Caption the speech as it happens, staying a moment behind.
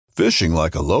Fishing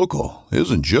like a local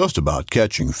isn't just about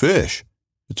catching fish.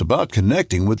 It's about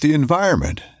connecting with the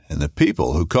environment and the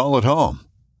people who call it home.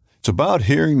 It's about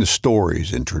hearing the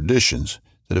stories and traditions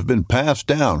that have been passed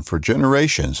down for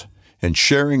generations and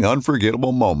sharing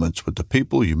unforgettable moments with the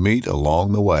people you meet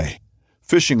along the way.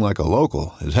 Fishing like a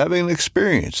local is having an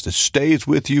experience that stays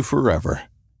with you forever.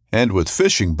 And with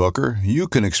Fishing Booker, you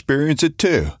can experience it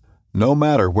too, no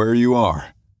matter where you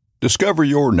are. Discover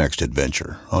your next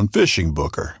adventure on Fishing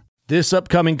Booker. This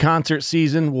upcoming concert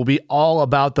season will be all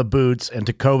about the boots, and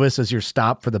Tecovas is your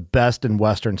stop for the best in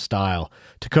Western style.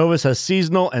 Tecovas has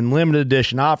seasonal and limited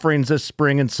edition offerings this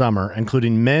spring and summer,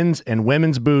 including men's and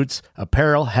women's boots,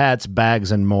 apparel, hats,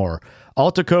 bags, and more.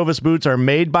 All Tecovas boots are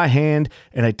made by hand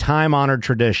in a time-honored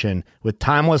tradition with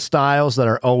timeless styles that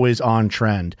are always on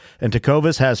trend. And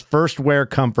Tecovas has first wear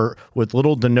comfort with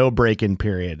little to no break-in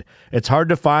period. It's hard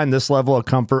to find this level of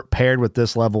comfort paired with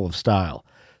this level of style.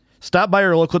 Stop by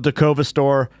your local Tecovas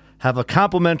store, have a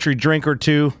complimentary drink or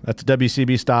two, that's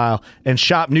WCB style, and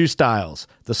shop new styles.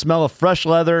 The smell of fresh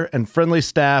leather and friendly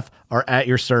staff are at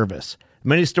your service.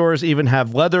 Many stores even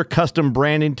have leather custom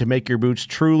branding to make your boots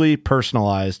truly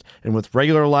personalized. And with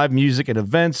regular live music and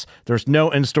events, there's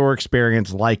no in-store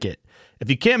experience like it.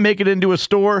 If you can't make it into a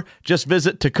store, just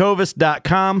visit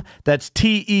tecovas.com. That's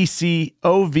TECOVAS.com.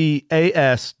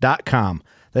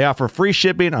 They offer free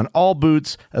shipping on all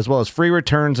boots, as well as free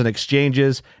returns and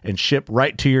exchanges, and ship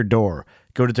right to your door.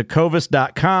 Go to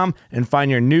tecovas.com and find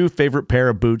your new favorite pair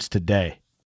of boots today.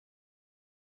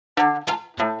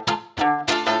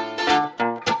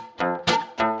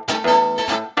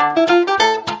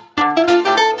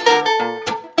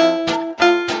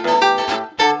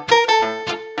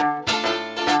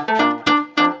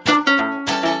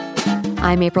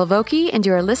 I'm April Vokey, and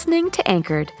you are listening to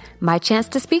Anchored, my chance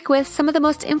to speak with some of the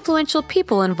most influential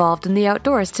people involved in the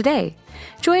outdoors today.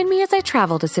 Join me as I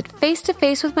travel to sit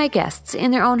face-to-face with my guests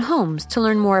in their own homes to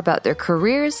learn more about their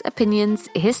careers, opinions,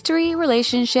 history,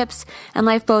 relationships, and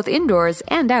life both indoors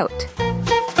and out.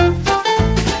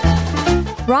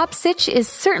 Rob Sitch is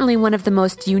certainly one of the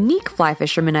most unique fly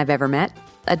fishermen I've ever met.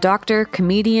 A doctor,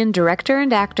 comedian, director,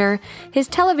 and actor, his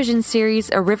television series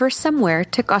A River Somewhere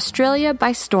took Australia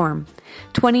by storm.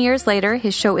 20 years later,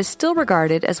 his show is still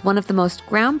regarded as one of the most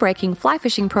groundbreaking fly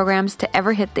fishing programs to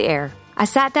ever hit the air. I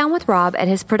sat down with Rob at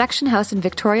his production house in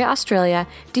Victoria, Australia,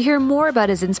 to hear more about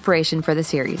his inspiration for the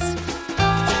series.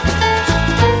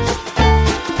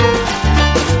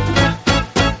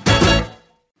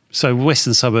 So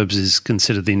Western Suburbs is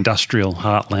considered the industrial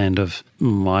heartland of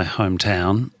my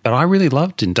hometown, but I really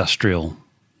loved industrial.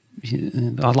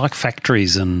 I like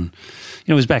factories, and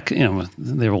it was back,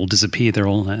 they're all disappeared. They're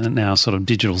all now sort of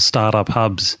digital startup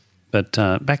hubs. But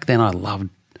back then I loved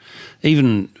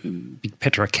even big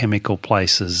petrochemical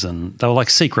places, and they were like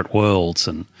secret worlds.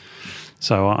 And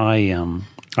so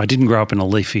I didn't grow up in a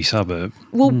leafy suburb.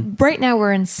 Well, right now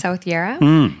we're in South Yarra.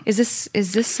 Is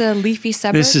this a leafy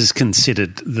suburb? This is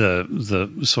considered the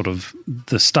sort of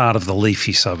the start of the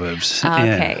leafy suburbs.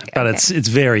 Okay, but it's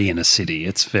very inner city.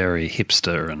 It's very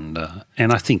hipster,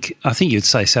 and I think you'd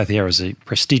say South Yarra is a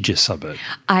prestigious suburb.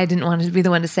 I didn't want to be the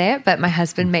one to say it, but my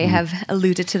husband may have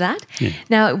alluded to that. Yeah.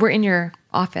 Now we're in your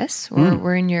office, or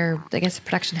we're in your, I guess,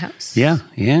 production house. Yeah.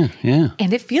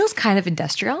 And it feels kind of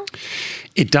industrial.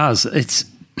 It does.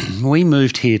 We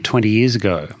moved here 20 years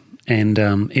ago, and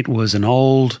it was an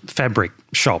old fabric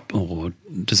shop or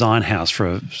design house for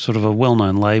a sort of a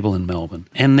well-known label in Melbourne.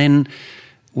 And then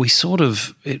we sort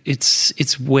of, it's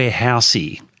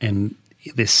warehousey, and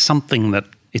there's something that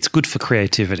it's good for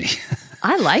creativity.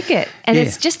 I like it. And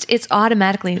it's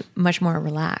automatically much more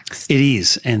relaxed. It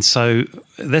is. And so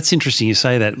that's interesting you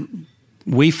say that.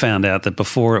 We found out that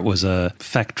before it was a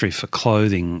factory for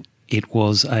clothing, it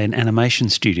was an animation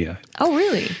studio. Oh,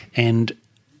 really? And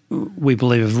we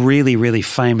believe a really, really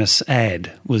famous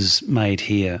ad was made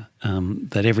here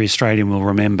that every Australian will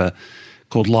remember,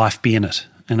 called Life Be In It.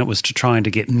 And it was to trying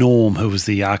to get Norm, who was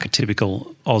the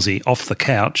archetypical Aussie, off the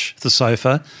couch, the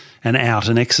sofa, and out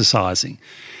and exercising.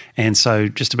 And so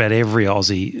just about every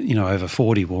Aussie, over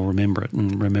 40 will remember it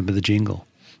and remember the jingle.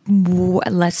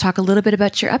 Let's talk a little bit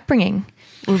about your upbringing.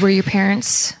 Were your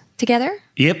parents together?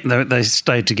 Yep, they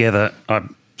stayed together. I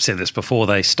said this before,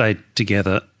 they stayed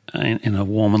together in a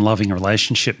warm and loving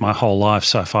relationship my whole life.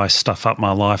 So if I stuff up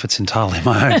my life, it's entirely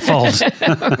my own fault.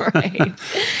 Right.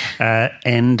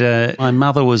 And my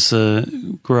mother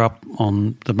grew up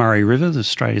on the Murray River,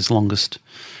 Australia's longest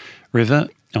river,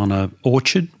 on an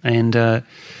orchard, and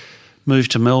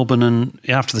moved to Melbourne. And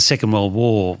after the Second World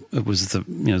War, it was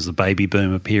the baby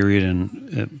boomer period,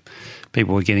 and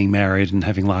people were getting married and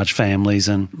having large families.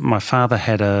 And my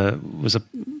father was a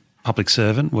public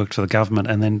servant, worked for the government,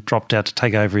 and then dropped out to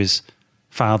take over his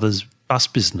father's bus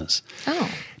business.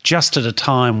 Oh. Just at a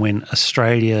time when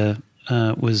Australia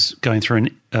was going through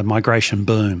a migration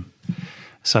boom.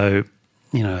 So,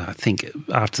 I think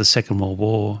after the Second World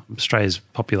War, Australia's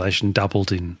population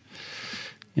doubled in,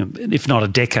 if not a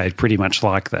decade, pretty much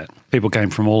like that. People came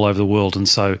from all over the world, and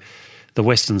so the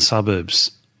western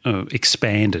suburbs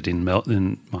expanded in my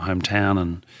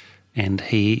hometown, and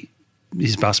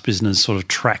his bus business sort of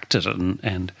tracked it,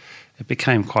 and it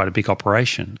became quite a big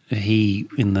operation. He,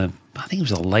 I think it was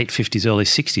the late 50s, early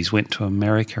 60s, went to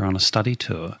America on a study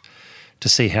tour to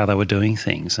see how they were doing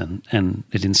things, and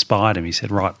it inspired him. He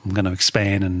said, right, I'm going to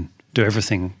expand and do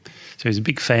everything. So he's a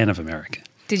big fan of America.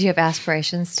 Did you have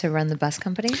aspirations to run the bus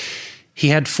company? He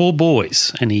had 4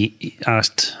 boys, and he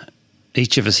asked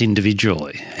each of us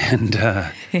individually, and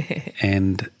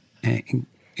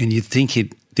you'd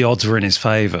think the odds were in his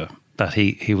favour, but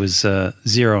he was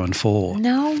 0 and 4.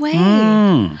 No way.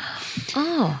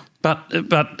 Oh.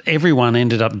 But everyone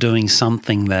ended up doing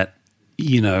something that,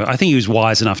 I think he was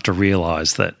wise enough to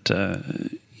realise that, that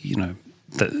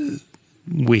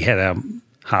we had our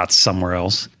hearts somewhere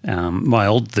else.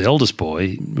 The eldest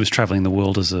boy was travelling the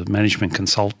world as a management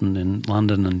consultant in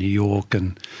London and New York,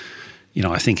 and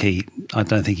I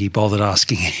don't think he bothered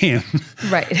asking him.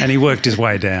 Right. And he worked his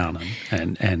way down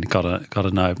and got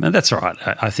a no. And that's all right.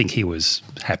 I think he was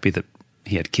happy that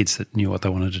he had kids that knew what they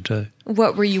wanted to do.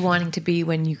 What were you wanting to be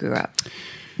when you grew up?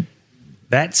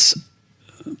 That's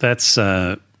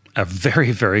a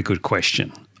very, very good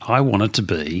question. I wanted to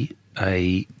be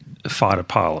a fighter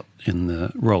pilot in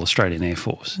the Royal Australian Air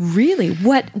Force. Really?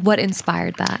 What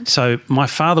inspired that? So my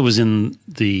father was in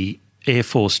the Air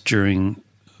Force during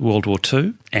World War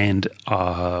II, and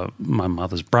my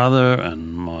mother's brother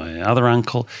and my other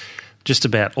uncle, just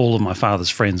about all of my father's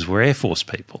friends were Air Force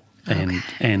people. Okay.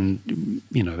 And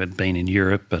had been in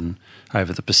Europe and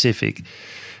over the Pacific.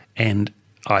 And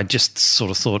I just sort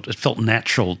of thought it felt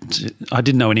natural. I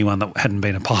didn't know anyone that hadn't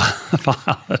been a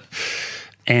pilot.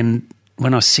 And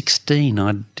when I was 16,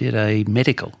 I did a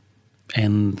medical,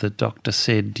 and the doctor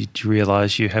said, did you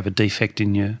realise you have a defect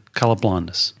in your colour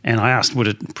blindness? And I asked, would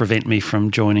it prevent me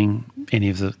from joining any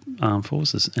of the armed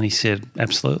forces? And he said,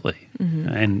 absolutely. Mm-hmm.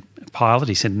 And pilot,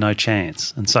 he said, no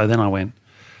chance. And so then I went,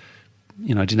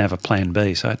 I didn't have a plan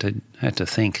B, so I had to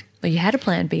think. Well, you had a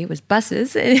plan B. It was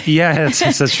buses. Yeah,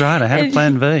 that's right. I had a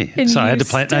plan B. So I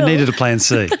needed a plan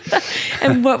C.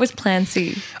 And what was plan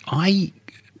C? I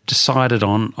decided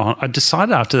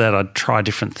after that I'd try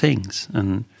different things.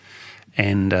 And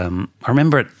I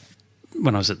remember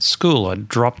when I was at school, I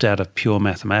dropped out of pure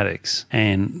mathematics,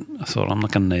 and I thought I'm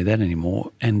not going to need that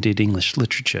anymore, and did English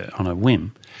literature on a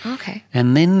whim. Okay.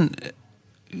 And then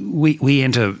we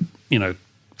enter,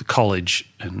 college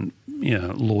and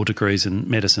law degrees and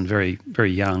medicine very,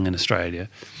 very young in Australia,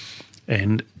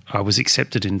 and I was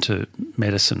accepted into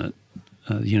medicine at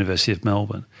the University of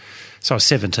Melbourne. So I was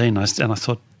 17 and I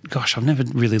thought, gosh, I've never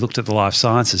really looked at the life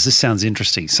sciences. This sounds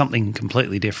interesting, something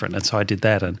completely different. And so I did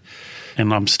that, and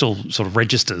I'm still sort of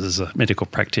registered as a medical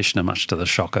practitioner, much to the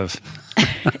shock of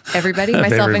everybody,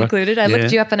 myself included. I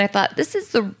looked you up and I thought, this is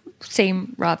the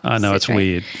same Rob. I know, it's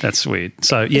weird. That's weird.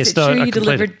 So yes, is it true you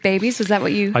delivered babies? Was that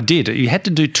what you? I did. You had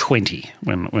to do 20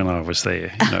 when I was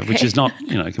there, okay. Which is not,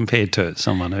 compared to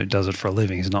someone who does it for a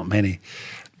living, is not many.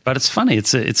 But it's funny.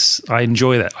 I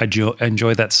enjoy that. I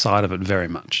enjoy that side of it very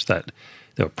much. That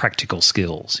there were practical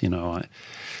skills.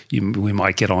 We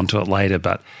might get onto it later,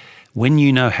 but when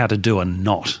you know how to do a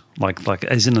knot, like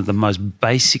as in the most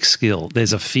basic skill,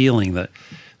 there's a feeling that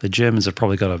the Germans have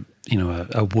probably got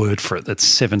a word for it that's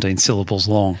 17 syllables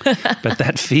long, but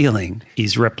that feeling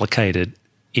is replicated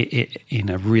in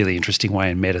a really interesting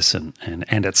way in medicine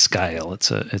and at scale.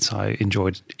 I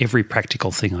enjoyed every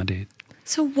practical thing I did.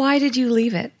 So why did you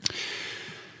leave it?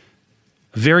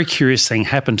 A very curious thing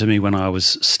happened to me when I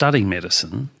was studying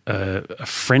medicine. A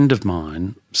friend of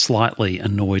mine, slightly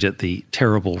annoyed at the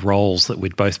terrible roles that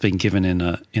we'd both been given in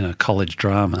a college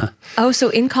drama. Oh, so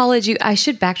in college, I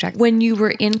should backtrack. When you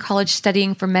were in college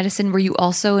studying for medicine, were you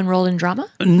also enrolled in drama?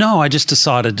 No, I just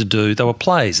decided to do. There were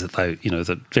plays that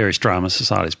that various drama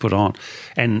societies put on,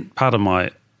 and part of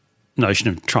my notion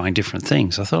of trying different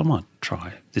things, I thought I might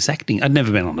try this acting. I'd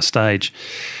never been on a stage,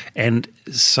 and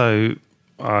so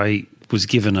I was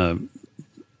given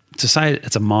to say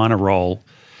it's a minor role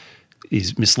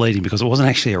is misleading because it wasn't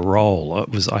actually a role.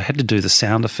 I had to do the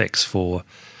sound effects for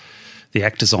the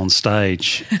actors on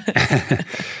stage,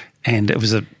 and it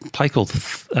was a play called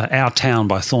Our Town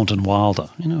by Thornton Wilder,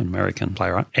 an American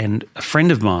playwright. And a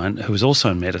friend of mine who was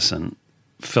also in medicine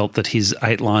felt that his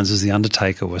 8 lines as The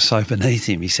Undertaker were so beneath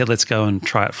him. He said, let's go and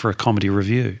try it for a comedy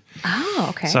review. Oh,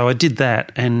 okay. So I did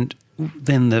that, and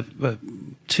then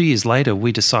 2 years later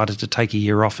we decided to take a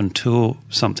year off and tour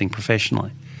something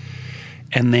professionally.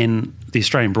 And then the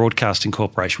Australian Broadcasting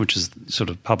Corporation, which is sort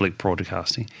of public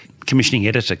broadcasting, commissioning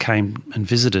editor came and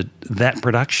visited that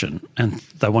production, and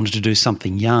they wanted to do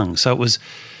something young. So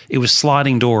it was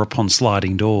sliding door upon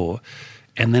sliding door.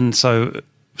 And then so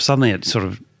suddenly at sort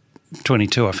of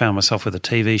 22, I found myself with a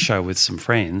TV show with some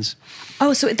friends.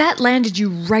 Oh, so that landed you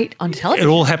right on television? It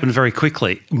all happened very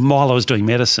quickly while I was doing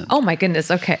medicine. Oh, my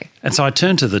goodness. Okay. And so I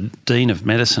turned to the Dean of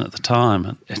Medicine at the time,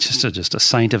 and it's just a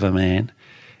saint of a man.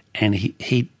 And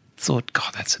he thought,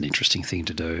 God, that's an interesting thing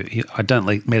to do. I don't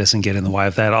let medicine get in the way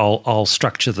of that. I'll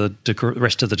structure the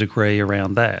rest of the degree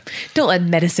around that. Don't let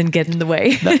medicine get in the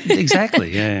way.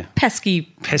 Exactly, yeah. Pesky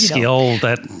old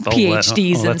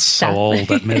PhDs and that's stuff. so old,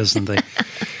 that medicine thing.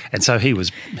 And so he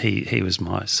was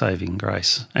my saving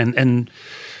grace. And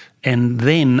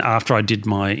then after I did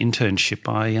my internship,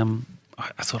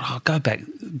 I thought, I'll go back.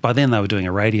 By then they were doing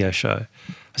a radio show.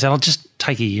 I said, I'll just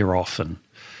take a year off, and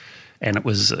it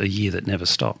was a year that never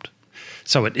stopped.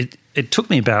 So it took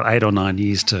me about 8 or 9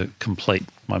 years to complete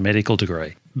my medical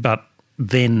degree. But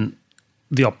then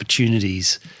the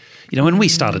opportunities, when we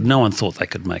started, no one thought they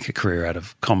could make a career out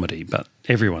of comedy, but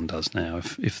everyone does now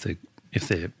if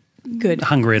they're good,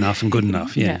 hungry enough and good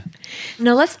enough. Yeah.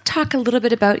 Now let's talk a little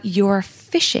bit about your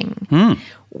fishing.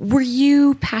 Were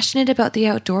you passionate about the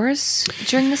outdoors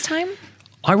during this time?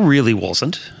 I really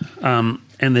wasn't.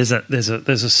 And there's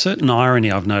a certain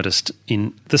irony I've noticed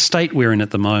in the state we're in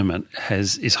at the moment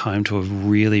is home to a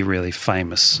really, really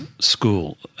famous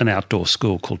school, an outdoor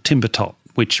school called Timbertop,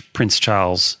 which Prince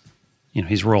Charles,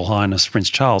 His Royal Highness Prince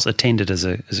Charles, attended as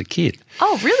a kid.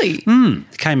 Oh, really?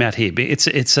 Came out here.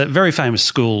 It's a very famous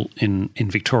school in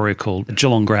Victoria called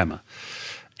Geelong Grammar,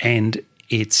 and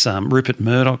it's Rupert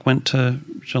Murdoch went to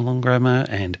Geelong Grammar,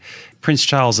 and Prince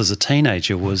Charles as a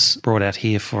teenager was brought out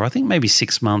here for I think maybe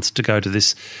 6 months to go to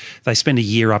this. They spend a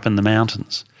year up in the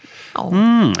mountains.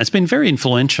 Oh. It's been very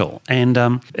influential, and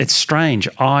it's strange.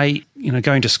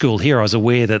 Going to school here, I was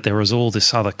aware that there was all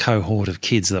this other cohort of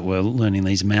kids that were learning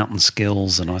these mountain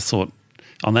skills, and I thought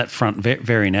on that front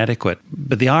very inadequate.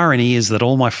 But the irony is that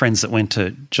all my friends that went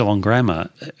to Geelong Grammar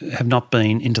have not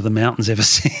been into the mountains ever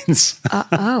since.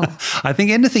 I think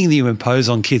anything that you impose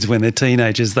on kids when they're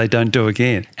teenagers, they don't do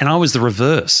again. And I was the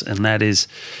reverse, and that is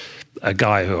a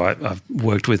guy who I've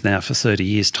worked with now for 30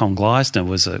 years, Tom Gleisner,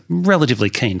 was a relatively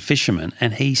keen fisherman,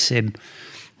 and he said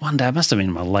one day, I must have been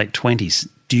in my late 20s,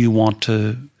 do you want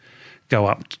to go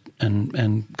up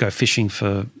and go fishing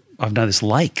for, I know this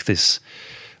lake it's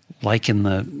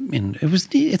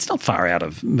not far out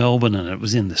of Melbourne, and it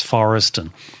was in this forest,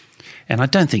 and I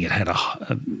don't think it had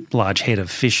a large head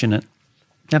of fish in it.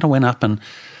 And I went up and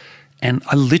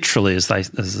I literally, as the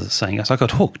saying goes, I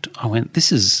got hooked. I went,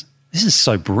 this is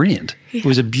so brilliant. Yeah. It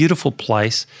was a beautiful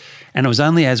place, and it was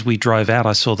only as we drove out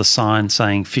I saw the sign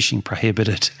saying fishing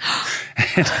prohibited.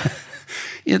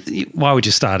 Why would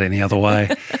you start any other way?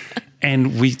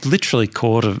 And we literally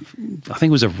caught I think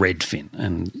it was a redfin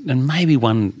and maybe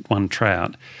one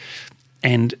trout.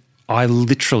 And I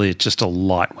literally, just a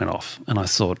light went off, and I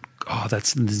thought,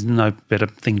 there's no better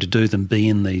thing to do than be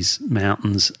in these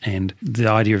mountains, and the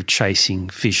idea of chasing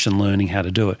fish and learning how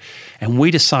to do it. And we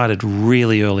decided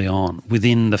really early on,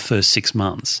 within the first 6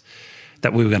 months,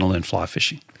 that we were going to learn fly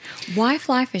fishing. Why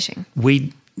fly fishing?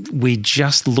 We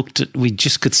just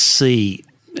could see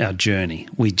our journey.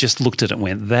 We just looked at it and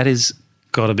went, that is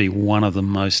got to be one of the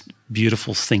most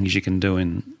beautiful things you can do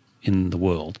in the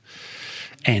world.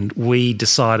 And we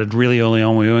decided really early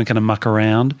on we weren't going to muck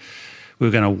around. We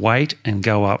were going to wait and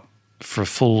go up for a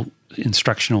full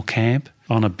instructional camp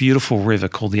on a beautiful river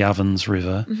called the Ovens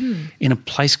River in a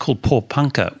place called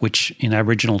Porpunka, which in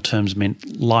Aboriginal terms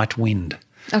meant light wind.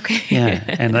 Okay. Yeah,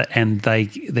 and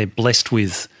they're blessed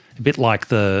with, a bit like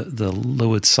the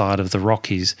leeward side of the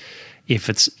Rockies, if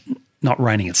it's not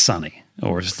raining, it's sunny,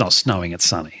 or if it's not snowing, it's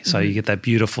sunny. So you get that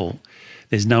beautiful,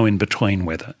 there's no in-between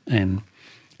weather.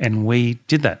 And we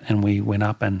did that, and we went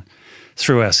up and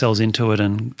threw ourselves into it,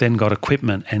 and then got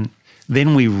equipment, and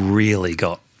then we really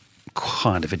got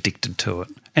kind of addicted to it.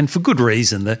 And for good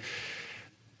reason. That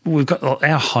we've got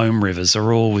our home rivers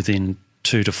are all within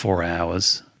 2 to 4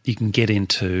 hours. You can get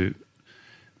into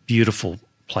beautiful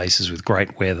places with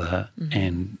great weather,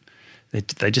 and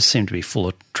they just seem to be full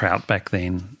of trout back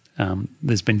then.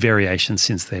 There's been variations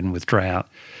since then with drought,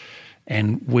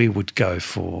 and we would go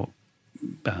for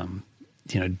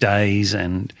days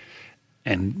and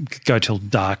go till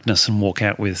darkness and walk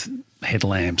out with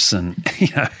headlamps and,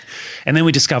 and then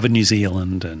we discovered New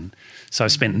Zealand, and so I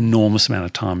spent an enormous amount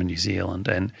of time in New Zealand,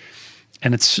 and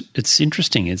it's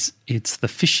interesting. It's the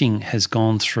fishing has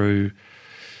gone through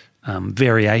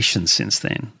variations since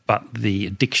then, but the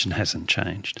addiction hasn't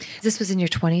changed. This was in your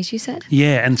 20s, you said?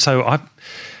 Yeah, and so I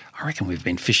reckon we've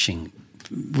been fishing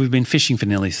for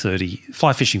nearly 30,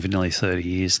 fly fishing for nearly 30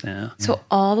 years now. So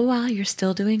all the while you're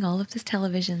still doing all of this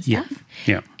television stuff?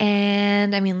 Yeah.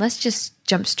 And I mean, let's just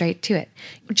jump straight to it.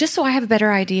 Just so I have a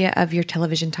better idea of your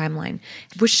television timeline,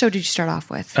 which show did you start off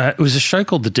with? It was a show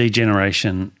called The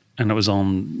Degeneration, and it was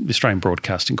on the Australian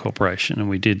Broadcasting Corporation, and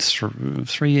we did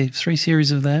three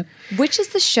series of that. Which is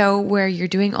the show where you're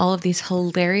doing all of these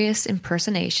hilarious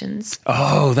impersonations?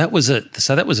 Oh, that was it.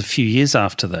 So that was a few years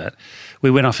after that. We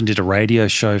went off and did a radio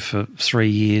show for 3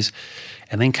 years,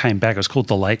 and then came back. It was called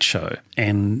The Late Show,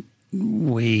 and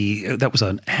that was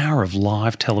an hour of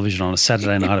live television on a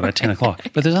Saturday night about 10 o'clock.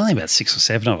 But there's only about 6 or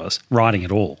 7 of us writing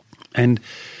it all, and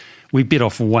we bit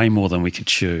off way more than we could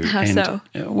chew. How so?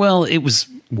 Well, it was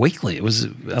weekly. It was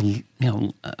an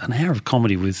hour of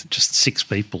comedy with just 6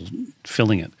 people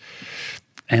filling it,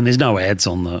 and there's no ads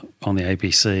on the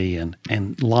ABC,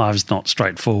 and live's not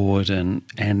straightforward,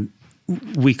 and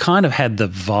we kind of had the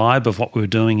vibe of what we were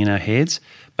doing in our heads,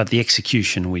 but the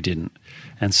execution we didn't.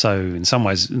 And so in some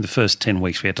ways, in the first 10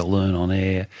 weeks, we had to learn on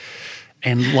air.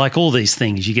 And like all these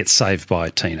things, you get saved by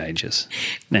teenagers.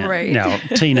 Now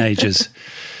teenagers,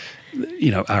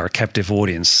 are a captive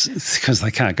audience because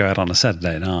they can't go out on a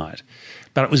Saturday night.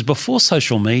 But it was before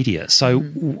social media. So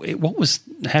what was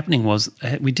happening was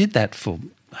we did that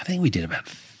I think we did about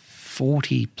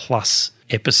 40 plus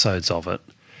episodes of it.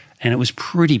 And it was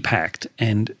pretty packed,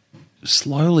 and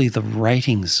slowly the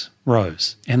ratings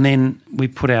rose. And then we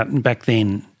put out, and back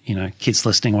then, kids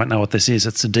listening won't know what this is.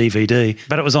 It's a DVD,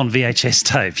 but it was on VHS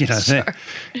tape, Sure.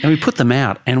 And we put them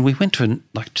out, and we went to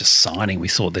just signing. We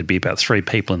thought there'd be about 3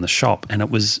 people in the shop, and it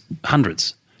was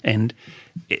hundreds. And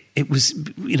it was,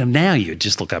 now you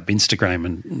just look up Instagram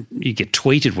and you get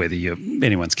tweeted whether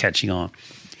anyone's catching on.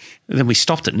 And then we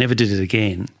stopped it, never did it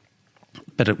again.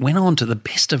 But it went on to, the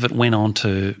best of it went on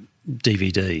to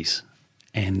DVDs.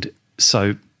 And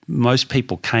so most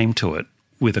people came to it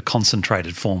with a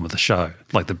concentrated form of the show,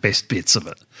 like the best bits of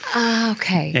it.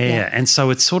 Okay. Yeah. And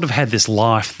so it sort of had this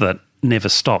life that never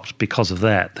stopped because of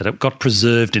that it got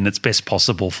preserved in its best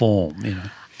possible form,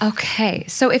 Okay.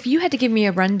 So if you had to give me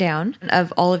a rundown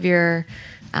of all of your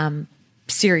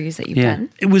series that you've done.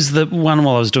 It was the one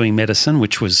while I was doing medicine,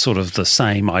 which was sort of the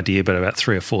same idea, but about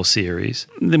 3 or 4 series.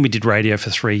 Then we did radio for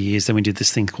 3 years. Then we did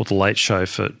this thing called The Late Show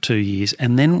for 2 years.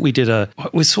 And then we did it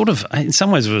was sort of, in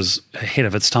some ways it was ahead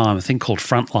of its time, a thing called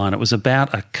Frontline. It was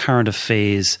about a current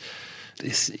affairs,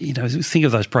 think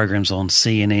of those programs on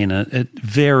CNN, a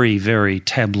very, very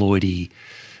tabloidy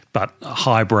but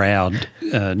highbrowed,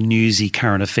 newsy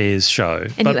current affairs show.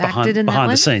 And but you acted in that behind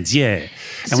one? the scenes, yeah.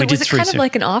 So we was it kind of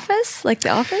like an Office, like The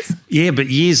Office? Yeah, but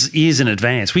years in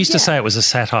advance. We used to say it was a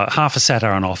satire, half a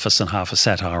satire on Office and half a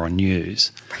satire on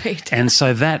news. Right. And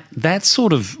so that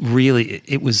sort of really,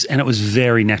 it was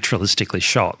very naturalistically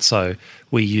shot. So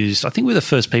we used, I think we were the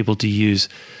first people to use,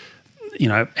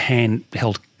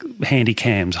 handheld handy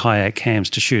cams, high-8 cams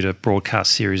to shoot a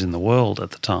broadcast series in the world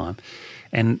at the time.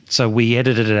 And so we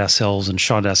edited it ourselves and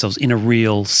shot it ourselves in a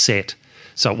real set.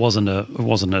 So it wasn't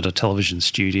at a television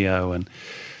studio, and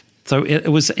so it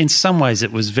was, in some ways,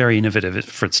 it was very innovative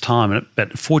for its time.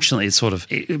 But fortunately,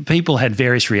 people had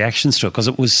various reactions to it because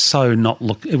it was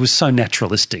it was so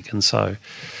naturalistic, and so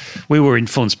we were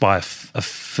influenced by a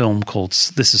film called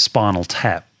This Is Spinal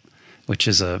Tap, which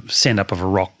is a send-up of a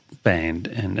rock band,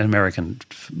 an American,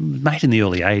 made in the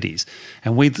early 80s,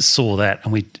 and we saw that,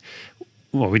 and we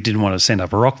didn't want to send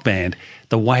up a rock band.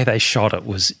 The way they shot it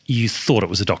was, you thought it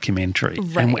was a documentary.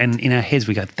 Right. And in our heads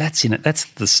we go, that's in it. That's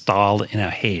the style in our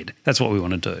head. That's what we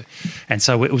want to do. And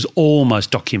so it was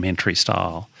almost documentary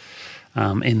style.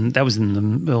 And that was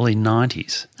in the early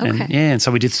 90s. Okay. And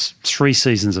so we did 3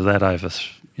 seasons of that over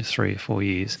 3 or 4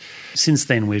 years. Since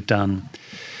then we've done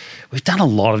a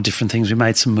lot of different things. We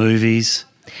made some movies.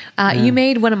 You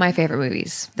made one of my favorite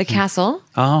movies, The Castle.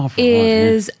 Oh, right,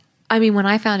 is... Yeah. I mean, when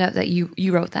I found out that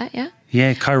you wrote that, yeah?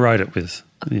 Yeah, co-wrote it with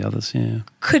the others, yeah.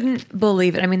 Couldn't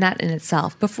believe it. I mean, that in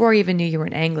itself, before I even knew you were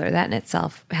an angler, that in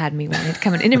itself had me wanting to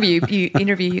come and interview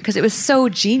you because it was so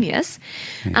genius.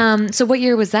 Yeah. So what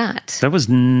year was that? That was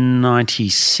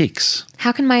 96.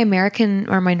 How can my American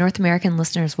or my North American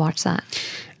listeners watch that?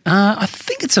 I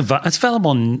think it's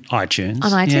available on iTunes.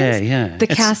 On iTunes? Yeah. The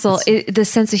Castle, the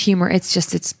sense of humor,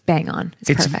 it's bang on.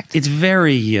 It's perfect. It's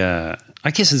very... I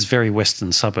guess it's very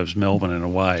western suburbs Melbourne in a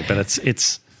way, but it's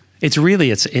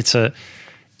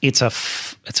it's a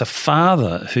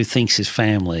father who thinks his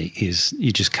family is,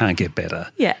 you just can't get better.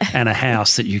 Yeah. And a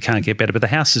house that you can't get better. But the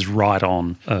house is right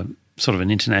on sort of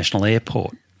an international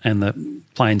airport and the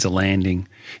planes are landing.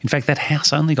 In fact, that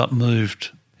house only got moved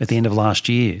at the end of last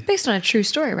year. Based on a true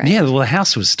story, right? Yeah, well, the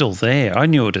house was still there. I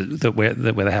knew where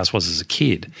the house was as a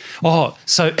kid. Oh,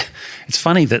 so it's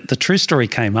funny that the true story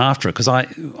came after it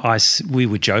because we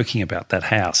were joking about that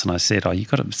house and I said, oh,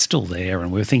 it's still there,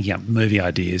 and we were thinking up movie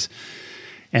ideas.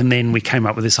 And then we came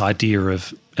up with this idea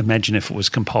of imagine if it was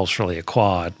compulsorily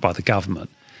acquired by the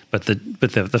government, but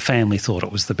the family thought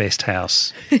it was the best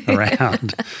house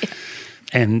around.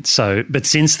 And so, but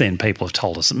since then, people have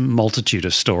told us a multitude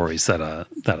of stories that are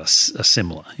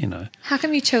similar. You know, how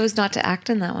come you chose not to act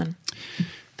in that one?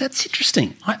 That's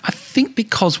interesting. I think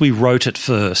because we wrote it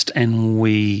first, and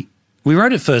we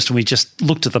just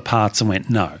looked at the parts and went,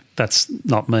 no, that's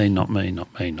not me, not me,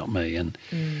 not me, not me, and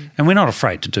we're not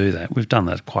afraid to do that. We've done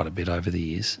that quite a bit over the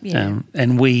years, and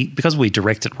because we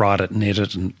direct it, write it, and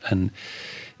edit, and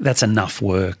that's enough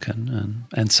work,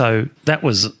 and so that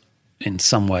was in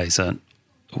some ways an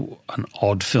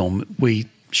odd film. We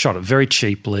shot it very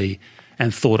cheaply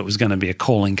and thought it was going to be a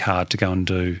calling card to go and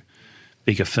do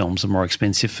bigger films and more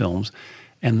expensive films,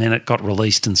 and then it got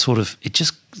released and sort of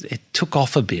it took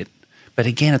off a bit. But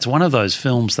again, it's one of those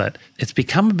films that it's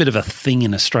become a bit of a thing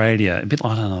in Australia, a bit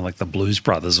like, I don't know, like the Blues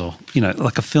Brothers, or, you know,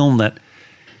 like a film that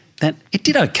it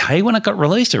did okay when it got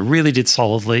released. It really did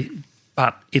solidly,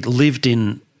 but it lived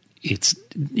in its,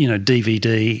 you know,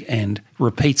 DVD and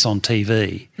repeats on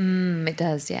TV. It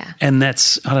does, yeah. And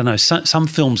that's, I don't know, some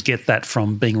films get that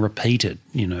from being repeated,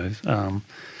 you know.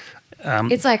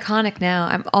 It's iconic now.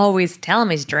 I'm always telling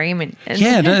him he's dreaming.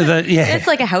 It's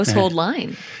like a household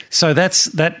line. So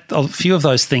a few of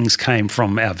those things came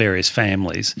from our various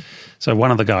families. So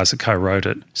one of the guys that co-wrote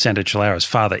it, Sandro Chilara's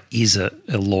father, is a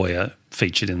lawyer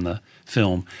featured in the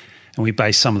film. And we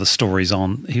based some of the stories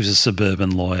on, he was a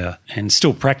suburban lawyer and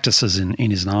still practices in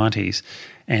his 90s.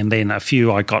 And then a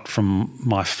few I got from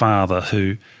my father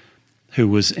who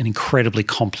was an incredibly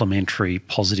complimentary,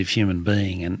 positive human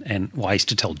being. And I used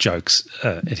to tell jokes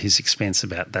at his expense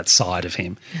about that side of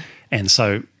him. And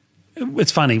so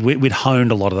it's funny, we'd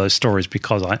honed a lot of those stories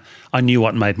because I knew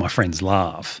what made my friends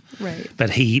laugh. Right.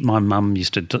 But my mum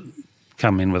used to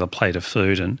come in with a plate of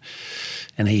food and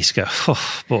he used to go,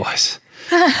 oh, boys,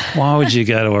 why would you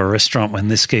go to a restaurant when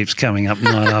this keeps coming up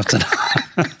night after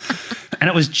night? And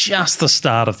it was just the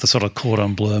start of the sort of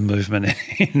cordon bleu movement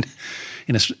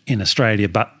in Australia,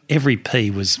 but every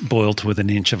pea was boiled to within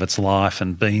an inch of its life,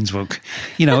 and beans were,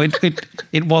 you know,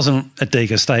 it wasn't a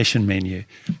degustation menu,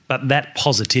 but that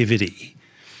positivity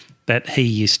that he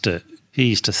used to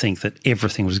think that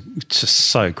everything was just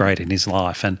so great in his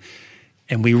life, and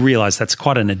we realised that's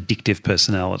quite an addictive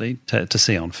personality to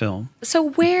see on film. So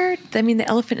the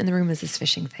elephant in the room is this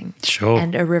fishing thing. Sure.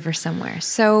 And a river somewhere.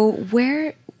 So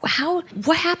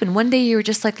what happened? One day you were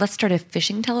just like, let's start a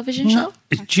fishing television show?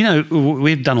 Do you know,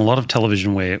 we've done a lot of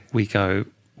television where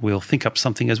we'll think up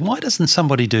something as, why doesn't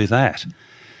somebody do that?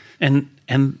 And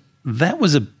that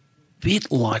was a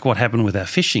bit like what happened with our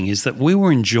fishing, is that we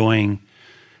were enjoying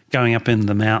going up in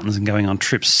the mountains and going on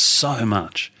trips so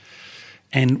much.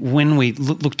 And when we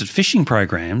looked at fishing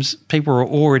programs, people were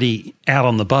already out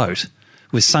on the boat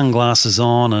with sunglasses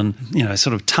on and, you know,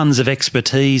 sort of tons of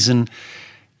expertise. And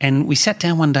we sat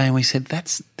down one day and we said,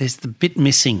 there's the bit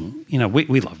missing. You know,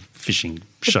 we love fishing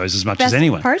shows as much as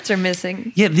anyone. Best parts are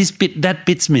missing. Yeah, that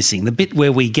bit's missing. The bit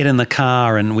where we get in the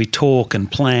car and we talk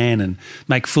and plan and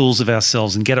make fools of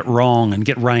ourselves and get it wrong and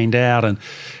get rained out and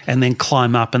then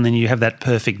climb up, and then you have that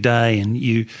perfect day and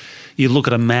you look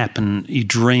at a map and you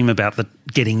dream about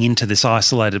getting into this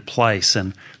isolated place,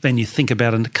 and then you think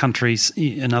about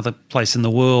another place in the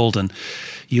world, and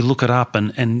you look it up,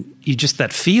 and you just,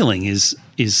 that feeling is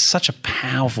such a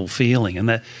powerful feeling, and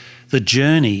that the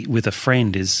journey with a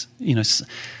friend is, you know,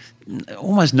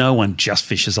 almost no one just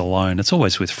fishes alone. It's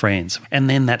always with friends, and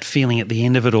then that feeling at the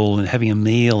end of it all and having a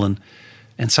meal,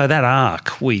 and so that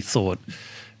arc, we thought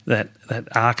that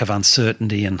arc of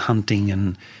uncertainty and hunting,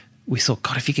 and we thought,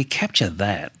 God, if you could capture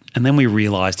that. And then we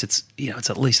realised it's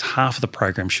at least half of the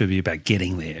program should be about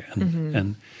getting there.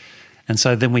 And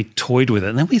so then we toyed with it.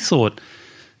 And then we thought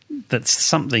that's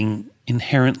something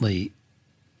inherently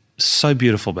so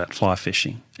beautiful about fly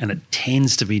fishing, and it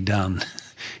tends to be done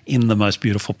in the most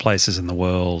beautiful places in the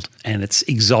world, and it's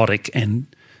exotic. And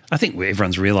I think what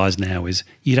everyone's realised now is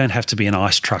you don't have to be an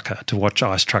ice trucker to watch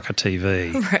Ice Trucker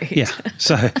TV. Right. Yeah.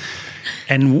 So,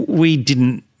 and we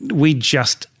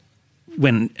just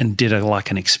went and did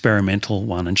an experimental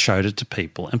one and showed it to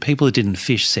people, and people who didn't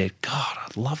fish said, God, I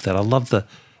love that. I love the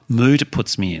mood it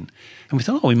puts me in. And we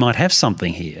thought, we might have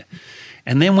something here.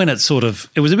 And then when it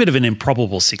was a bit of an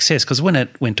improbable success because when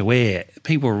it went to air,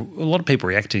 a lot of people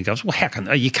reacted and goes, well, how can,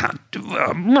 you can't,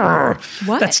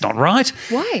 What? That's not right.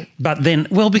 Why? But then,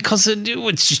 because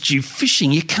it's just you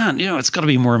fishing. You can't, it's got to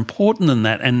be more important than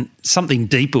that. And something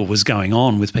deeper was going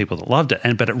on with people that loved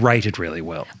it, but it rated really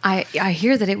well. I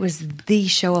hear that it was the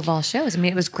show of all shows. I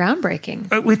mean, it was groundbreaking.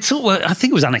 I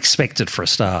think it was unexpected for a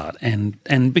start,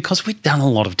 and because we'd done a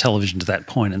lot of television to that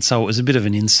point, and so it was a bit of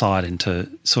an insight into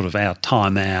sort of our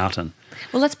time out. And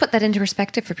Well, let's put that into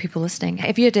perspective for people listening.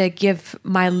 If you had to give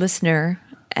my listener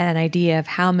an idea of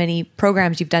how many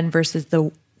programs you've done versus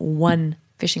the one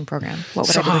fishing program, what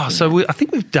would I be looking at?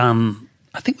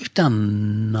 I think we've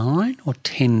done 9 or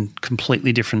 10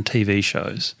 completely different TV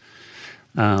shows.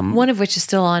 One of which is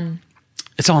still on.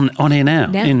 It's on air now.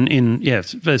 Now?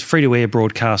 It's free to air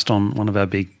broadcast on one of our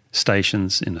big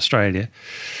stations in Australia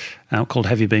called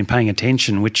Have You Been Paying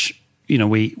Attention, which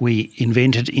we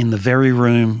invented in the very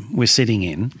room we're sitting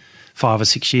in 5 or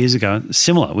 6 years ago.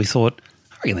 Similar, we thought,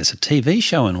 I reckon there's a TV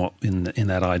show in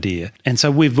that idea. And so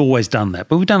we've always done that.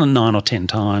 But we've done it 9 or 10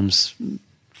 times,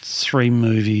 3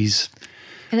 movies.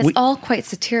 And it's all quite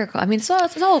satirical. I mean, it's all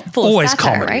full Always of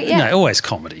satire, comedy. right? Yeah. No, always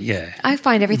comedy, yeah. I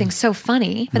find everything so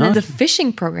funny. And then the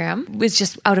fishing program was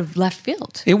just out of left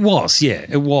field. It was, yeah,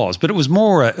 it was. But it was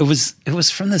more, it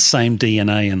was from the same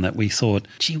DNA in that we thought,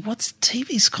 gee, what's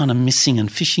TV's kind of missing and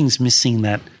fishing's missing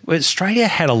that. Well, Australia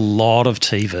had a lot of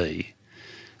TV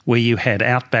where you had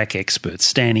outback experts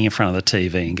standing in front of the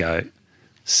TV and go,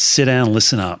 sit down and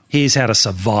listen up. Here's how to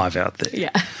survive out there.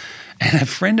 Yeah. And a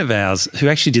friend of ours who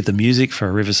actually did the music for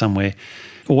A River Somewhere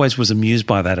always was amused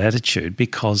by that attitude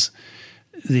because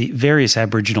the various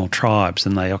Aboriginal tribes,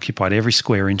 and they occupied every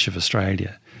square inch of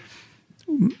Australia,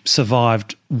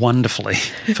 survived wonderfully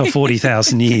for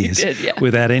 40,000 years did, yeah.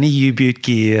 without any U-boot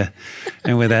gear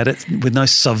and with no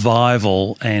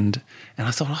survival. And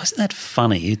I thought, isn't that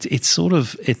funny?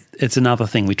 It's another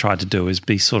thing we tried to do is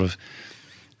be sort of,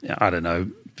 I don't know,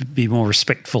 be more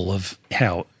respectful of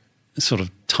how sort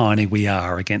of tiny we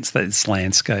are against this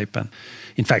landscape. And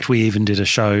in fact, we even did a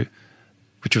show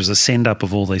which was a send-up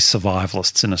of all these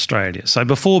survivalists in Australia. So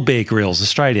before Bear Grylls,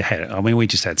 Australia we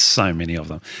just had so many of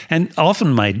them. And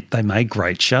often they made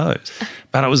great shows.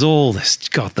 But it was all this,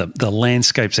 God, the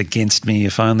landscape's against me,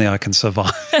 if only I can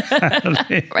survive.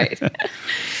 Right.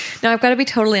 Now, I've got to be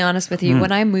totally honest with you.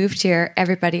 When I moved here,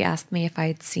 everybody asked me if I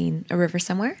had seen A River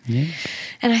Somewhere. Yeah.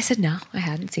 And I said, no, I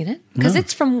hadn't seen it. Because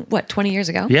it's from, 20 years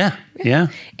ago? Yeah.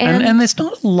 And there's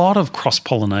not a lot of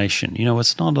cross-pollination.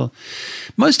 It's not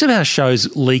most of our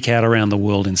shows leak out around the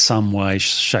world in some way,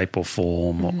 shape or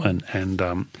form.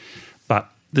 But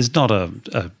there's not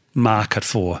a market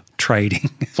for trading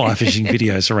fly fishing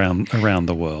videos around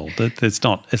the world. It's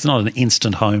not an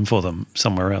instant home for them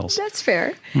somewhere else. That's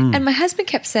fair. And my husband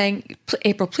kept saying,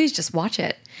 April, please just watch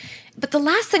it. But the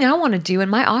last thing I want to do in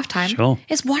my off time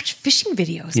is watch fishing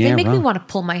videos. Yeah, they make me right. want to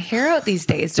pull my hair out these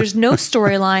days. There's no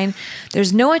storyline.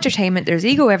 There's no entertainment. There's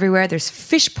ego everywhere. There's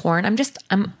fish porn.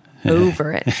 I'm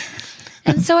over it.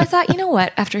 And so I thought, you know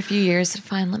what? After a few years,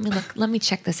 fine, let me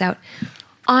check this out.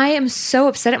 I am so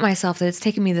upset at myself that it's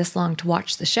taken me this long to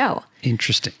watch the show.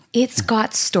 Interesting. It's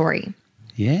got story.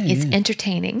 Yeah. It's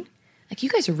entertaining. Like, you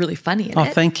guys are really funny in it. Oh,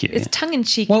 thank you. It's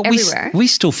tongue-in-cheek well, everywhere. We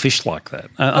still fish like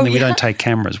that. We don't take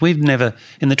cameras. We've never,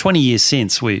 in the 20 years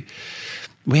since, we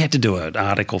had to do an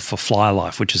article for Fly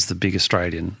Life, which is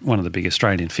one of the big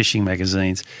Australian fishing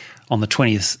magazines, on the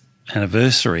 20th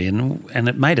anniversary, and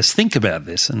it made us think about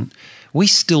this. And we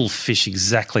still fish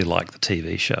exactly like the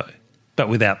TV show, but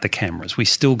without the cameras. We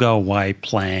still go away,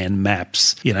 plan,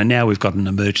 maps. Now we've got an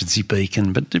emergency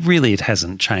beacon, but it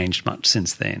hasn't changed much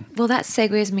since then. Well, that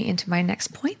segues me into my next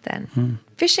point then.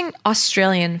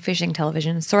 Australian fishing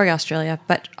television, sorry Australia,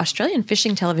 but Australian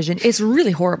fishing television is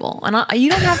really horrible. And you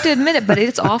don't have to admit it, but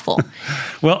it's awful.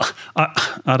 Well,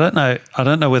 I don't know. I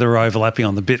don't know whether we're overlapping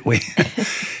on the bit where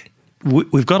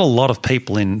we've got a lot of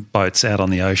people in boats out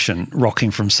on the ocean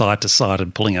rocking from side to side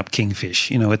and pulling up kingfish.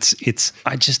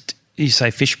 You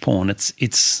say fish porn.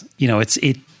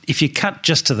 If you cut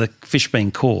just to the fish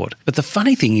being caught. But the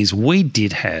funny thing is, we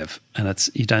did have, and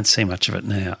you don't see much of it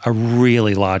now, a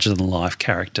really larger than life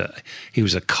character. He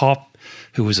was a cop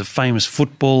who was a famous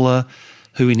footballer,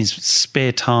 who in his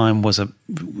spare time was an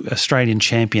Australian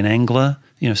champion angler,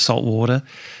 saltwater,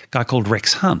 a guy called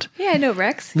Rex Hunt. Yeah, I know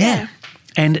Rex. Yeah.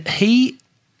 And he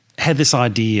had this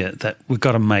idea that we've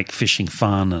got to make fishing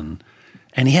fun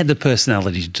And he had the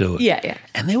personality to do it. Yeah.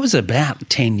 And there was about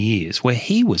 10 years where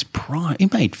he was he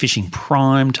made fishing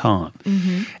prime time.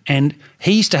 Mm-hmm. And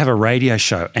he used to have a radio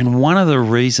show. And one of the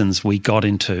reasons we got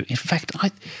into, in fact,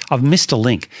 I've missed a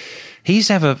link. He used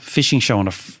to have a fishing show on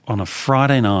a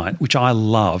Friday night, which I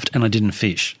loved, and I didn't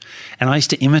fish. And I used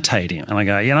to imitate him. And I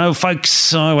go,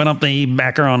 folks, I went up the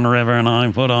Macaron River and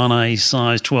I put on a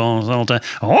size 12 salter.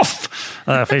 Off!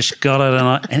 The fish got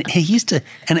it. And he used to,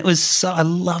 and it was so, I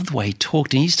loved the way he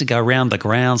talked. And he used to go around the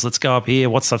grounds, let's go up here,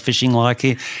 what's the fishing like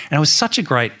here? And it was such a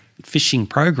great fishing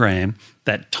program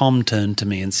that Tom turned to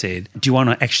me and said, do you want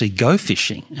to actually go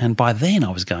fishing? And by then I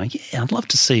was going, yeah, I'd love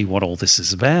to see what all this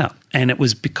is about. And it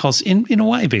was because, in a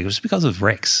way, it was because of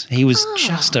Rex. He was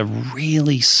just a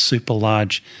really super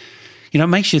large, it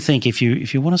makes you think if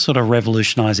you want to sort of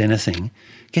revolutionise anything,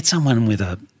 get someone with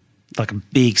a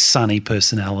big sunny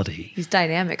personality. He's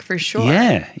dynamic for sure.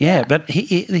 Yeah. But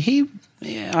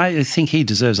I think he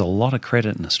deserves a lot of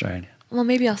credit in Australia. Well,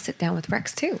 maybe I'll sit down with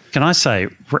Rex too. Can I say,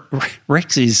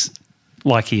 Rex is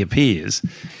like he appears,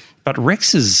 but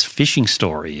Rex's fishing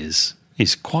story is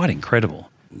quite incredible.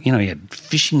 He had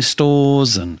fishing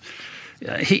stores, and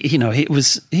he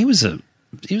was a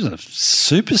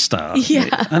superstar.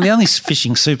 Yeah. And the only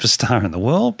fishing superstar in the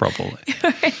world, probably.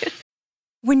 Right.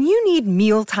 When you need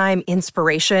mealtime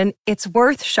inspiration, it's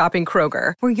worth shopping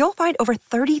Kroger, where you'll find over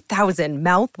 30,000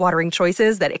 mouth-watering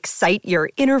choices that excite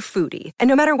your inner foodie. And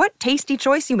no matter what tasty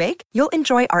choice you make, you'll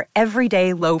enjoy our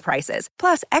everyday low prices,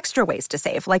 plus extra ways to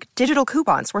save, like digital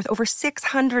coupons worth over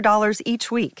 $600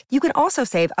 each week. You can also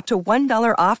save up to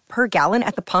 $1 off per gallon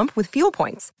at the pump with fuel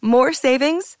points. More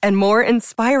savings and more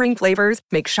inspiring flavors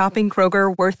make shopping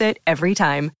Kroger worth it every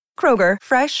time. Kroger,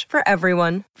 fresh for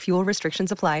everyone. Fuel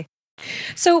restrictions apply.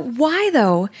 So why,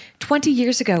 though, 20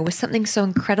 years ago was something so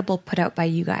incredible put out by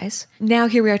you guys? Now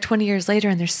here we are 20 years later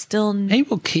and there's still...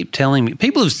 People keep telling me,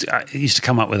 people used to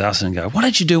come up with us and go, why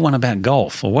don't you do one about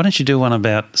golf? Or why don't you do one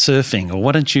about surfing? Or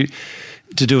why don't you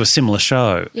to do a similar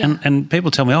show? Yeah. And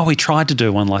people tell me, we tried to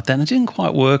do one like that and it didn't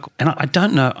quite work. And I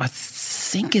don't know. I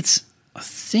think it's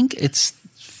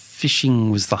fishing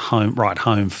was the right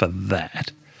home for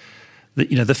that.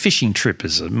 The fishing trip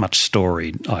is a much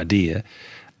storied idea.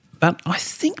 But I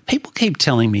think people keep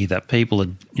telling me that people are,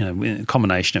 a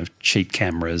combination of cheap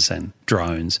cameras and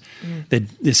drones.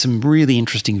 There's some really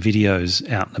interesting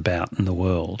videos out and about in the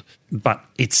world, but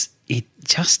it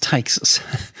just takes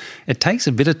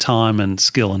a bit of time and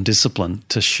skill and discipline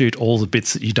to shoot all the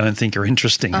bits that you don't think are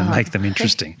interesting and make them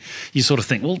interesting. You sort of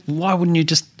think, well, why wouldn't you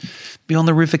just be on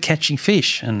the river catching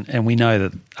fish? And we know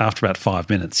that after about 5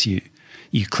 minutes,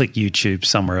 you click YouTube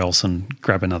somewhere else and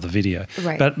grab another video.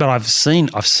 Right. But I've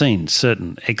seen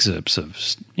certain excerpts of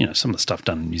some of the stuff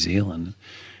done in New Zealand.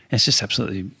 It's just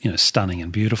absolutely stunning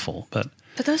and beautiful. But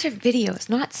those are videos,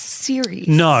 not series.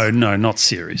 No, not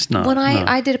series. No. When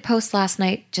I did a post last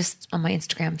night just on my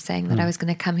Instagram saying that I was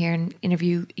going to come here and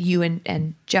interview you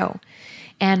and Joe.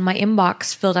 And my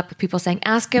inbox filled up with people saying,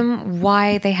 ask him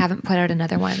why they haven't put out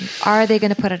another one. Are they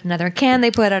going to put out another one? Can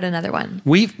they put out another one?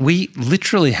 We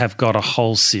literally have got a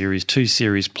whole series, 2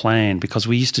 series planned, because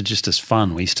we used to just as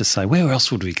fun. We used to say, where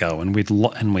else would we go? And we'd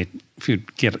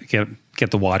get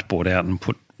the whiteboard out and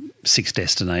put 6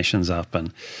 destinations up.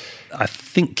 And I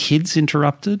think Kids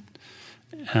Interrupted.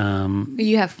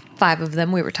 You have 5 of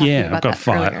them. We were talking about that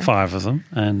earlier. I've got 5 of them.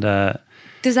 And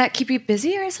does that keep you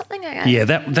busy or something? Yeah,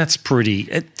 that's pretty.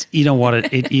 You know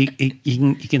what? You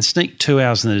can sneak 2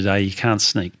 hours in a day. You can't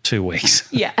sneak 2 weeks.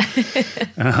 Yeah.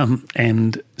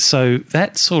 And so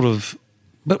that sort of.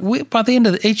 But by the end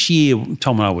of each year,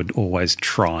 Tom and I would always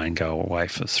try and go away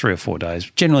for 3 or 4 days,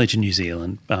 generally to New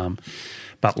Zealand.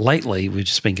 But lately, we've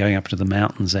just been going up to the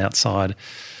mountains outside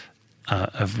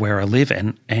of where I live,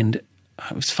 and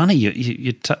it was funny,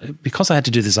 because I had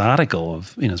to do this article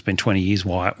of, it's been 20 years,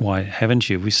 why haven't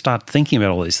you? We start thinking about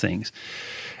all these things.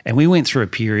 And we went through a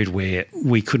period where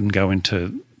we couldn't go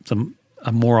into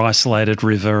a more isolated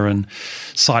river and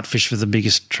sight fish for the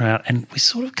biggest trout. And we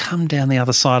sort of come down the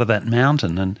other side of that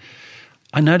mountain. And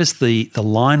I noticed the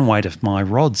line weight of my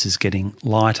rods is getting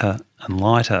lighter and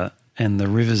lighter, and the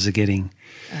rivers are getting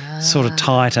sort of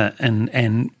tighter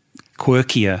and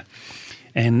quirkier.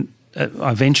 And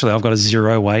eventually I've got a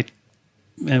 0 weight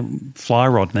fly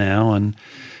rod now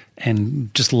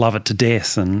and just love it to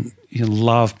death, and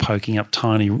love poking up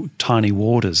tiny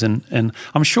waters. And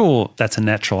I'm sure that's a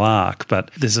natural arc,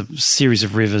 but there's a series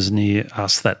of rivers near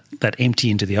us that empty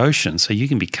into the ocean, so you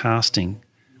can be casting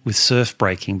with surf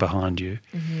breaking behind you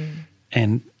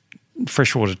and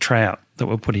freshwater trout that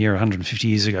were put here 150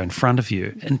 years ago in front of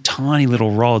you, and tiny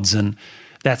little rods, and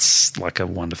that's like a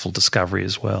wonderful discovery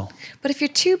as well. But if you're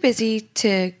too busy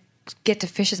to get to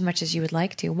fish as much as you would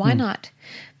like to. Why not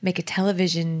make a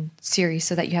television series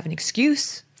so that you have an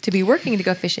excuse to be working to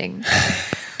go fishing?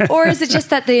 Or is it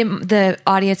just that the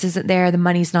audience isn't there, the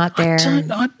money's not there?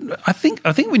 I think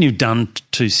when you've done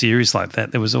 2 series like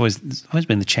that, there's always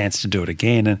been the chance to do it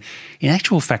again. And in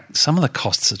actual fact, some of the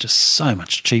costs are just so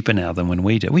much cheaper now than when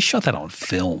we did. We shot that on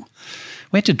film.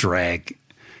 We had to drag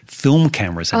film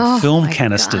cameras and film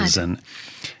canisters, God.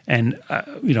 and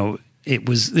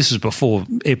this was before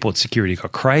airport security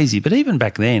got crazy. But even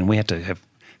back then, we had to have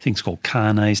things called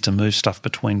carnets to move stuff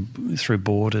through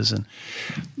borders,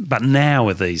 but now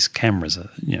with these cameras,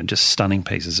 just stunning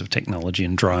pieces of technology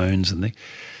and drones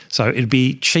so it'd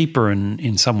be cheaper and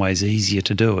in some ways easier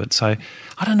to do it. So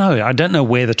I don't know. I don't know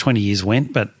where the 20 years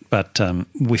went, but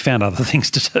we found other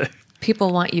things to do.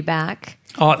 People want you back.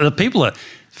 Oh, the people are,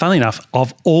 funnily enough,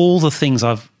 of all the things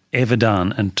I've ever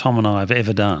done and Tom and I have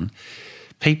ever done,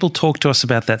 people talk to us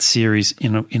about that series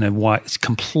in a way it's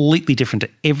completely different to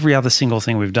every other single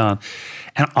thing we've done.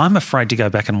 And I'm afraid to go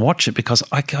back and watch it because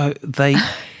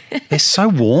they're so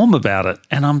warm about it.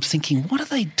 And I'm thinking, what are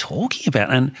they talking about?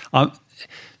 And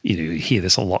you hear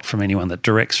this a lot from anyone that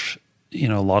directs, a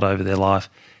lot over their life.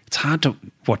 It's hard to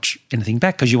watch anything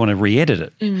back because you want to re-edit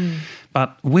it.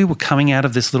 But we were coming out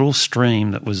of this little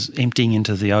stream that was emptying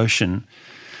into the ocean,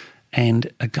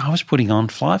 and a guy was putting on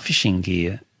fly fishing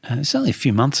gear. It's only a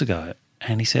few months ago,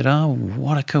 and he said, "Oh,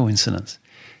 what a coincidence."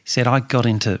 He said, "I got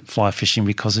into fly fishing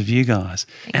because of you guys."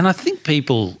 And I think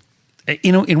people,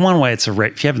 in one way, if you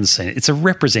haven't seen it, it's a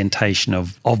representation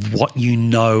of what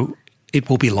it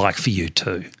will be like for you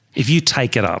too. If you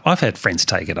take it up, I've had friends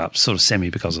take it up, sort of semi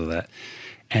because of that,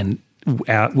 and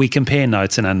we compare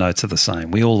notes, and our notes are the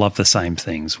same. We all love the same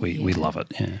things. We love it.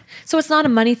 Yeah. So it's not a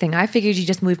money thing. I figured you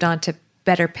just moved on to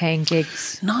better paying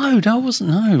gigs. No, it wasn't.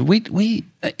 No, we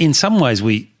in some ways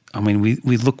we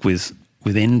look with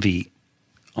envy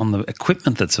on the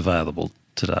equipment that's available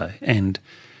today, and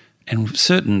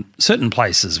certain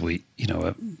places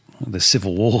there's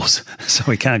civil wars, so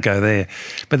we can't go there.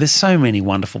 But there's so many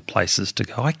wonderful places to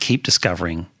go. I keep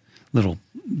discovering little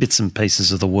bits and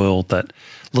pieces of the world that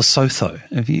Lesotho.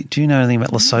 Do you know anything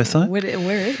about Lesotho? Where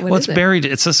is it? It's buried.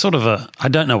 It's a sort of I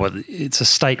don't know what, it's a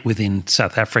state within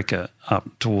South Africa up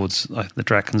towards the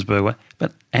Drakensberg way.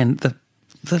 And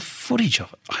the footage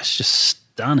of it is just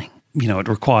stunning. It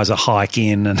requires a hike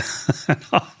in, and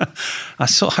I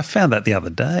found that the other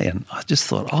day, and I just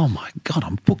thought, oh my God,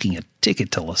 I'm booking a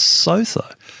ticket to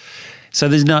Lesotho. So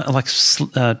there's no,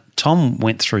 Tom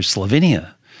went through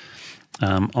Slovenia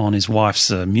on his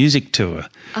wife's music tour.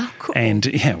 Oh, cool. And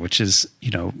which is,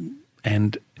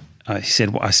 and he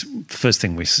said, the first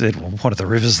thing we said, well, what are the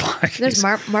rivers like? There's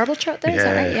marble trout there, is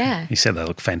that right? Yeah. He said they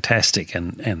look fantastic,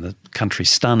 and the country's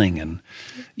stunning, and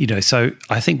so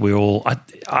I think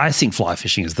I think fly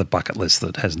fishing is the bucket list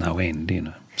that has no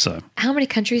end, So how many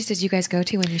countries did you guys go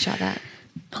to when you shot that?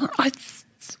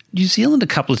 New Zealand a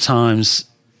couple of times,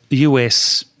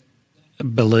 US,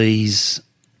 Belize,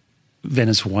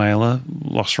 Venezuela,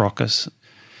 Los Roques,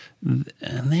 and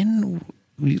then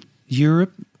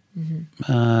Europe,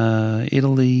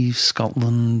 Italy,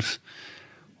 Scotland.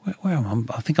 Where am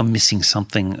I? I think I'm missing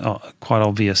something quite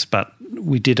obvious, but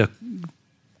we did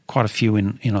quite a few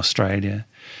in Australia.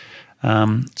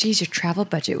 Geez, your travel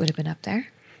budget would have been up there.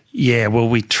 Yeah, well,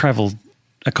 we travelled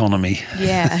economy.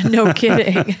 Yeah, no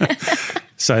kidding.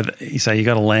 So you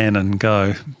got to land and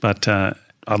go. But I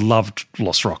loved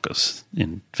Los Roques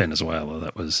in Venezuela.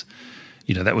 That was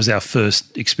our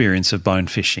first experience of bone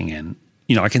fishing, and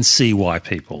I can see why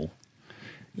people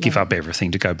give up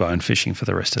everything to go bone fishing for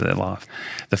the rest of their life.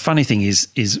 The funny thing is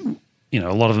a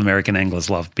lot of American anglers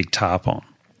love big tarpon,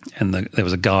 and there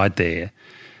was a guide there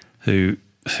who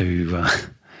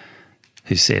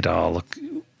said, "Oh, look,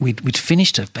 we'd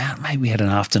finished about, maybe we had an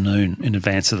afternoon in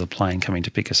advance of the plane coming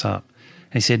to pick us up."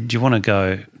 And he said, "Do you want to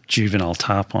go juvenile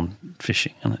tarpon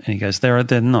fishing?" And he goes, "They're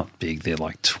not big. They're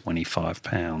like 25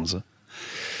 pounds."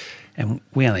 And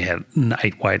we only had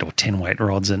 8-weight or 10-weight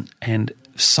rods, and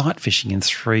sight fishing in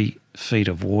 3 feet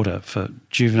of water for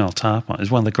juvenile tarpon is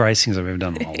one of the greatest things I've ever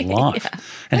done in my life. Yeah.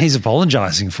 And he's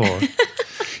apologising for it.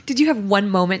 Did you have one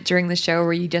moment during the show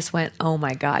where you just went, oh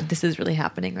my God, this is really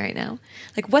happening right now?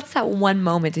 Like, what's that one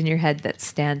moment in your head that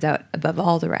stands out above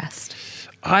all the rest?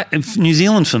 New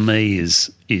Zealand for me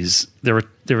is there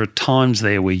are times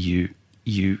there where you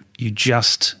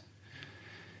just,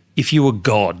 if you were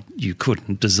God, you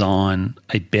couldn't design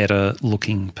a better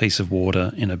looking piece of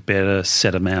water in a better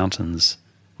set of mountains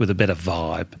with a better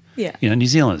vibe. Yeah. New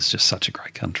Zealand is just such a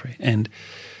great country, and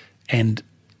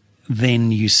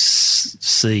then you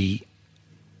see,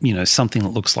 something that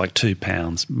looks like 2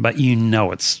 pounds, but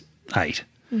it's 8.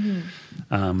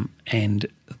 And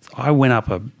I went up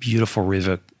a beautiful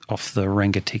river off the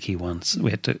Rangatiki once.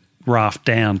 We had to raft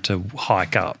down to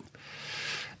hike up.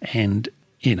 And,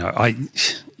 you know,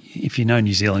 if you know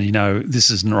New Zealand, you know this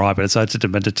isn't right, but it's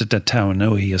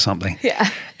Tawanui or something. Yeah.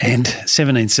 And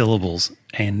 17 syllables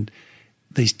and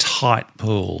these tight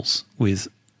pools with,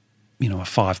 you know, a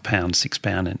 5 pound, 6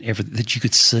 pound and everything that you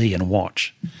could see and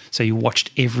watch. So you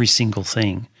watched every single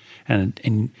thing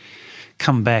and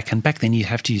come back. And back then you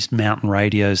have to use mountain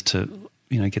radios to,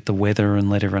 you know, get the weather and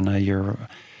let everyone know you're –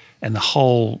 and the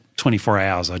whole 24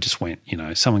 hours I just went, you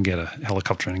know, someone get a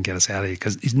helicopter and get us out of here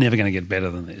because it's never going to get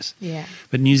better than this. Yeah.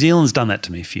 But New Zealand's done that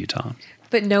to me a few times.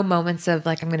 But no moments of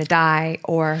like, I'm going to die,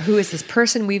 or who is this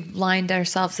person we've lined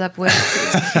ourselves up with?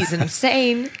 He's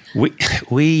insane.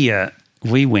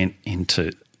 We went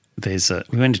into the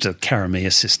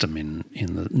Karamea system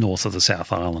in the north of the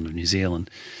South Island of New Zealand,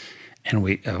 and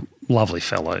a lovely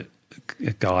fellow,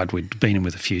 a guide we'd been in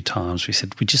with a few times. We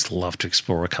said we'd just love to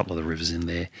explore a couple of the rivers in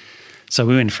there. So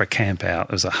we went for a camp out.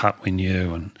 There was a hut we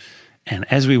knew,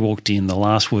 and as we walked in, the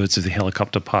last words of the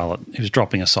helicopter pilot, who was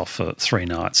dropping us off for 3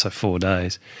 nights, so 4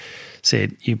 days,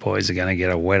 said, "You boys are going to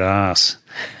get a wet ass."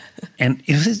 And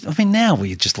now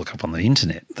we just look up on the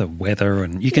internet the weather,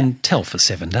 and you can tell for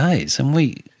 7 days. And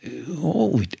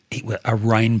a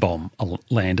rain bomb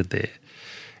landed there,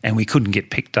 and we couldn't get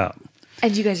picked up.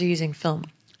 And you guys are using film.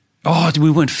 Oh, we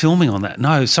weren't filming on that.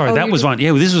 No, sorry, that was one.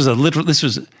 Yeah, this was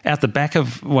out the back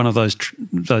of one of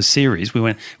those series. We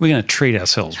went, we're going to treat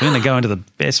ourselves. We're going to go into the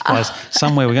best place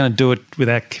somewhere. We're going to do it with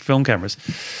our film cameras.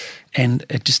 And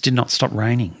it just did not stop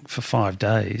raining for 5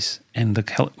 days, and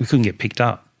we couldn't get picked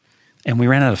up. And we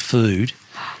ran out of food,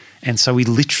 and so we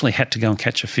literally had to go and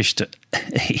catch a fish to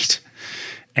eat.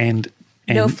 And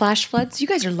no flash floods. You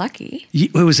guys are lucky.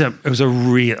 It was a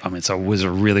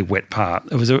really wet part.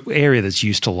 It was an area that's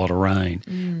used to a lot of rain,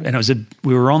 and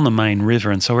we were on the main river,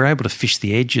 and so we were able to fish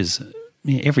the edges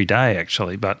every day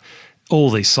actually. But all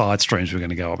these side streams we were going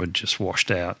to go up had just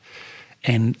washed out,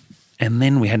 and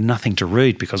then we had nothing to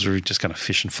read because we were just going to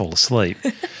fish and fall asleep.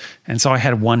 And so I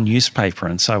had one newspaper,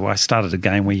 and so I started a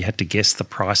game where you had to guess the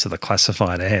price of the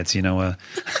classified ads. You know,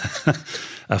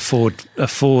 a Ford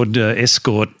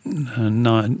Escort,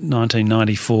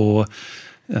 1994,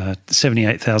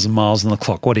 78,000 miles on the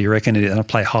clock. What do you reckon? And I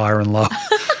play higher and lower.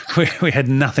 we had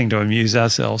nothing to amuse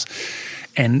ourselves.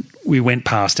 And we went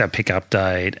past our pickup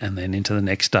date and then into the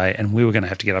next day, and we were going to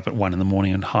have to get up at 1 a.m.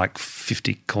 and hike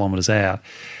 50 kilometres out.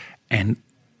 And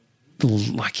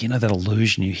like, you know, that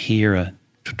illusion, you hear a...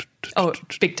 Oh,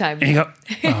 big time. And you go,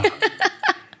 oh.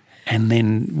 And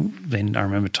then I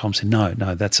remember Tom said, no,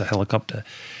 that's a helicopter.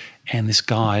 And this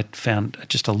guy found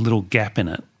just a little gap in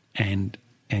it and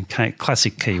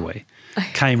classic Kiwi.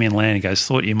 Came in, landed, goes,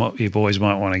 thought you boys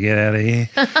might want to get out of here.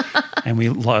 And we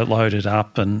loaded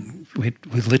up, and we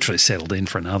literally settled in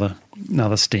for another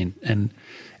stint. And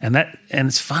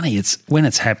it's funny, it's when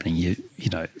it's happening, you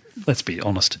know, let's be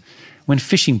honest, when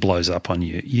fishing blows up on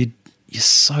you, you're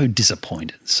so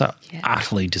disappointed, so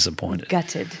utterly disappointed.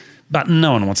 Gutted. But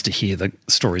no one wants to hear the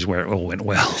stories where it all went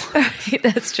well.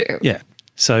 That's true. Yeah.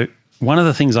 So one of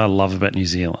the things I love about New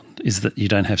Zealand is that you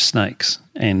don't have snakes.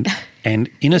 And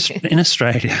in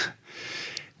Australia,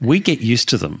 we get used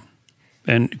to them.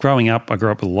 And growing up, I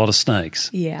grew up with a lot of snakes.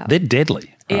 Yeah. They're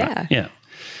deadly. Right? Yeah. Yeah.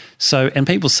 So, and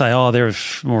people say, oh, they're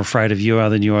more afraid of you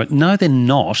than you are. No, they're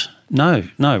not. No,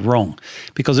 wrong.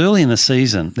 Because early in the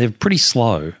season, they're pretty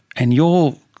slow, and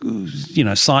you're, you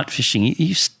know, sight fishing,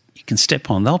 you can step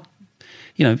on.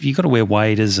 You've got to wear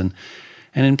waders, and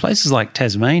in places like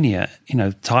Tasmania, you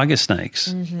know, tiger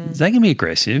snakes, they can be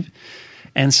aggressive.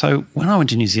 And so when I went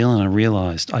to New Zealand, I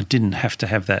realised I didn't have to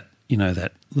have that, you know,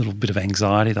 that little bit of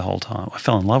anxiety the whole time. I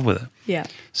fell in love with it. Yeah.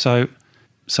 So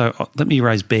let me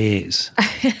raise bears.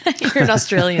 You're an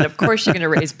Australian. Of course you're going to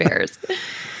raise bears.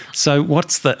 So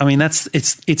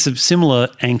it's a similar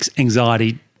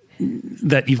anxiety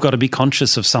that you've got to be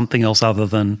conscious of something else other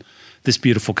than this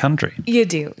beautiful country. You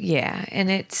do, yeah. And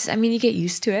you get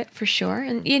used to it for sure.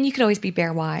 And you can always be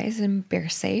bear wise and bear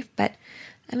safe. But,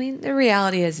 I mean, the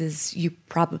reality is you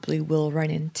probably will run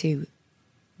into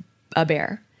a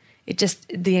bear. It just,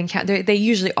 the encounter, they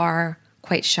usually are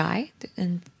quite shy,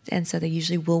 and so they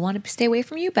usually will want to stay away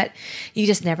from you, but you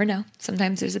just never know.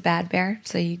 Sometimes there's a bad bear,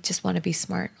 so you just want to be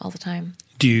smart all the time.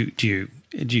 Do you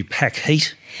pack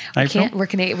heat, April? We're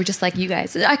Canadian. We're just like you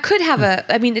guys. I could have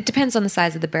it depends on the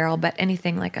size of the barrel, but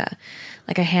anything like a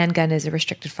handgun is a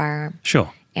restricted firearm.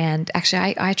 Sure. And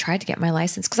actually, I tried to get my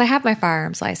license because I have my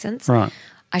firearms license. Right.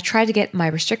 I tried to get my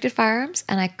restricted firearms,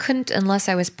 and I couldn't unless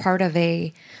I was part of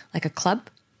a club,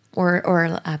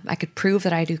 or I could prove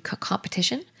that I do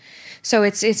competition. So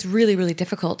it's really, really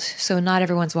difficult. So not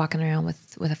everyone's walking around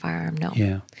with a firearm, no.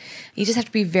 Yeah. You just have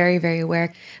to be very, very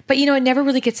aware. But, you know, it never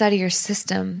really gets out of your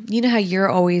system. You know how you're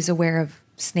always aware of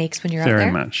snakes when you're out there?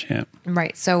 Very much, yeah.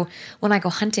 Right. So when I go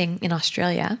hunting in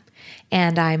Australia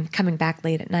and I'm coming back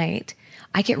late at night,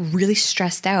 I get really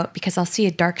stressed out because I'll see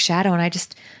a dark shadow and I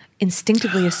just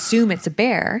instinctively assume it's a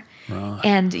bear. Right.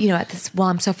 And, you know, while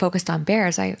I'm so focused on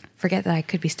bears, I forget that I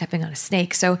could be stepping on a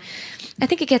snake. So I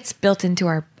think it gets built into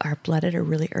our blood at a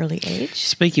really early age.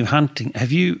 Speaking of hunting,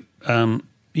 have you,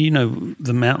 you know,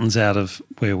 the mountains out of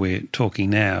where we're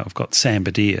talking now have got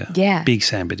sambar deer. Yeah. Big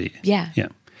sambar deer. Yeah. Yeah.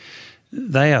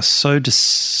 They are so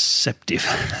deceptive,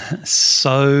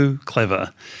 so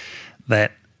clever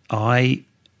that I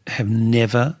have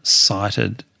never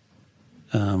sighted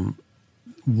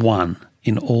one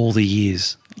in all the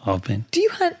years I've been. Do you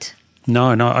hunt? No,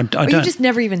 I don't. Or you've just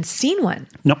never even seen one?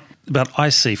 No, but I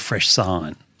see fresh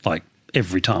sign like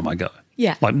every time I go.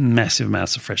 Yeah. Like massive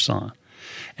amounts of fresh sign.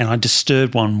 And I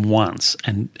disturbed one once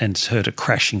and heard it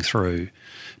crashing through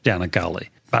down a gully,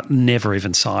 but never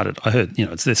even sighted. I heard, you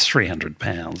know, there's 300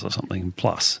 pounds or something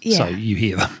plus. Yeah. So you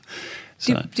hear them.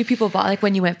 So Do people bother, like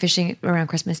when you went fishing around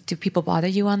Christmas, do people bother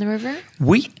you on the river?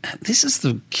 this is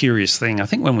the curious thing. I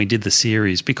think when we did the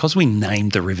series, because we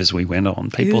named the rivers we went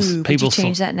on, people Would you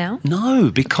change that now?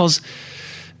 No, because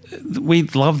we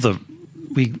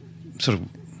sort of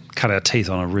cut our teeth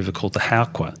on a river called the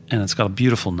Hauqua, and it's got a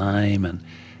beautiful name,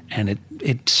 and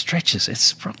it stretches.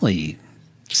 It's probably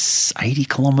 80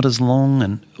 kilometres long,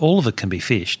 and all of it can be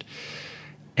fished.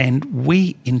 And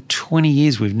in 20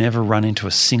 years, we've never run into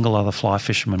a single other fly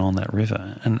fisherman on that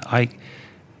river.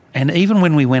 And even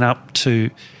when we went up to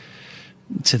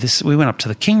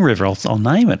the King River, I'll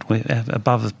name it,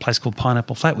 above a place called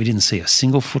Pineapple Flat, we didn't see a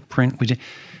single footprint.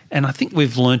 And I think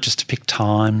we've learned just to pick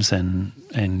times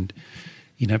and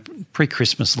you know,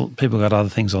 pre-Christmas, people got other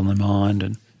things on their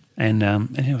mind, and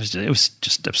it was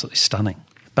just absolutely stunning.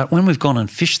 But when we've gone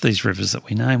and fished these rivers that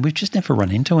we name, we've just never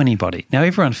run into anybody. Now,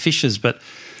 everyone fishes, but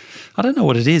I don't know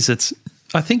what it is.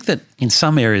 I think that in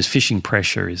some areas fishing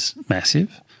pressure is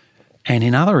massive, and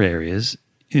in other areas,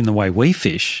 in the way we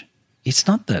fish, it's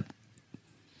not that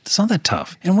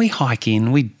tough. And we hike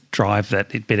in, we drive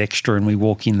that bit extra, and we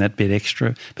walk in that bit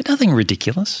extra, but nothing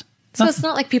ridiculous. So it's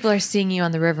not like people are seeing you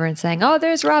on the river and saying, "Oh,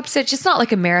 there's Rob Sitch." It's not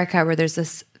like America where there's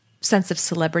this sense of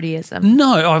celebrityism.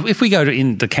 No, if we go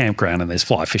in the campground and there's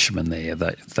fly fishermen there,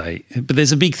 but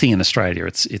there's a big thing in Australia.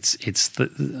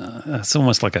 It's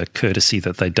almost like a courtesy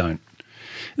that they don't.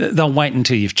 They'll wait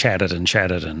until you've chatted,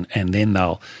 and then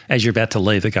they'll, as you're about to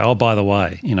leave, they go, "Oh, by the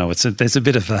way, you know, there's a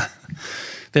bit of a."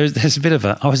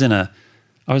 I was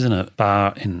in a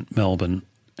bar in Melbourne,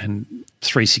 and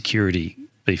 3 security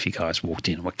beefy guys walked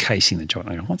in and were casing the joint.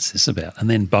 I go, "What's this about?" And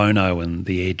then Bono and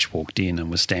The Edge walked in and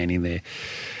were standing there.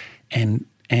 And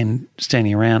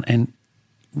standing around, and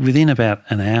within about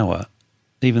an hour,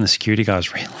 even the security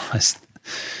guys realised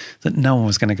that no one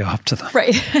was going to go up to them.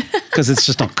 Right. Because it's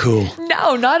just not cool.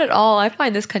 No, not at all. I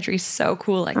find this country so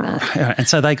cool like that. Right. And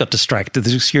so they got distracted.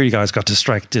 The security guys got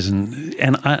distracted, and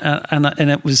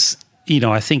it was, you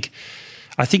know, I think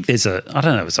there's I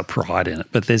don't know if it's a pride in it,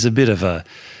 but there's a bit of a,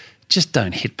 just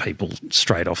don't hit people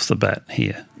straight off the bat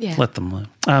here. Yeah. Let them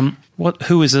learn.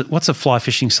 Who is it? What's a fly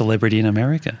fishing celebrity in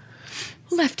America?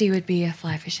 Lefty would be a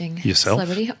fly fishing Yourself?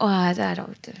 celebrity. Oh, I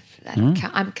don't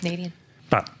count. I'm Canadian.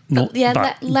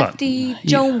 Lefty,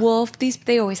 Joan Wolfe.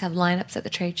 They always have lineups at the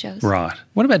trade shows. Right.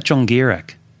 What about John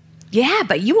Gierak? Yeah,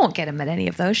 but you won't get him at any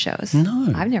of those shows.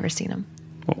 No. I've never seen him.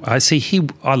 Well, I see.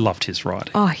 I loved his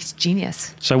writing. Oh, he's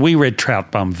genius. So we read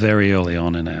Trout Bum very early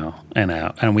on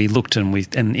and we looked and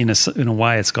in a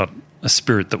way it's got a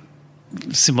spirit that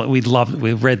similar. We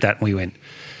read that and we went,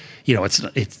 you know,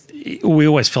 we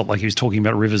always felt like he was talking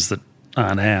about rivers that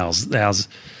aren't ours,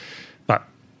 but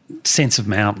sense of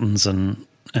mountains and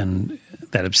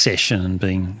that obsession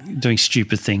and doing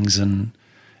stupid things and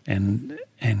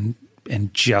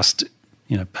just,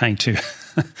 you know, paying too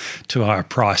high a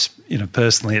price, you know,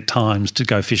 personally at times to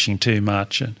go fishing too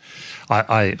much. And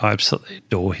I absolutely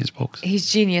adore his books.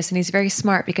 He's genius, and he's very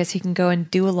smart because he can go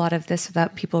and do a lot of this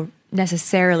without people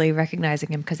necessarily recognizing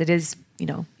him because it is, you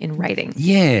know, in writing.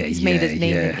 Yeah, he's made his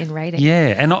name in writing.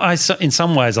 Yeah, and in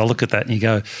some ways I look at that and you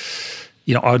go,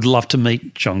 you know, I'd love to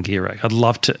meet John Gierak. I'd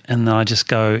love to, and then I just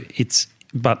go,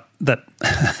 but that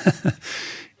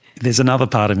there's another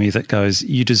part of me that goes,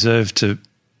 you deserve to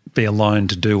be alone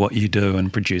to do what you do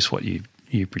and produce what you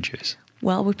produce.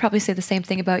 Well, we'd probably say the same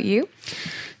thing about you.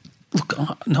 Look,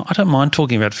 no, I don't mind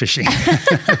talking about fishing.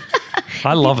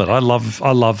 I love it. I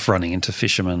love running into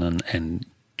fishermen and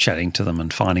chatting to them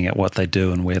and finding out what they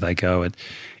do and where they go. I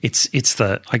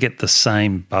get the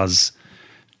same buzz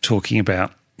talking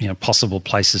about, you know, possible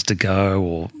places to go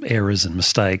or errors and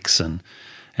mistakes and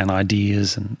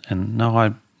ideas and no,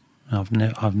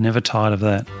 I've never tired of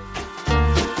that.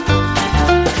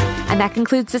 And that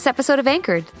concludes this episode of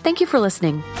Anchored. Thank you for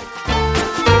listening.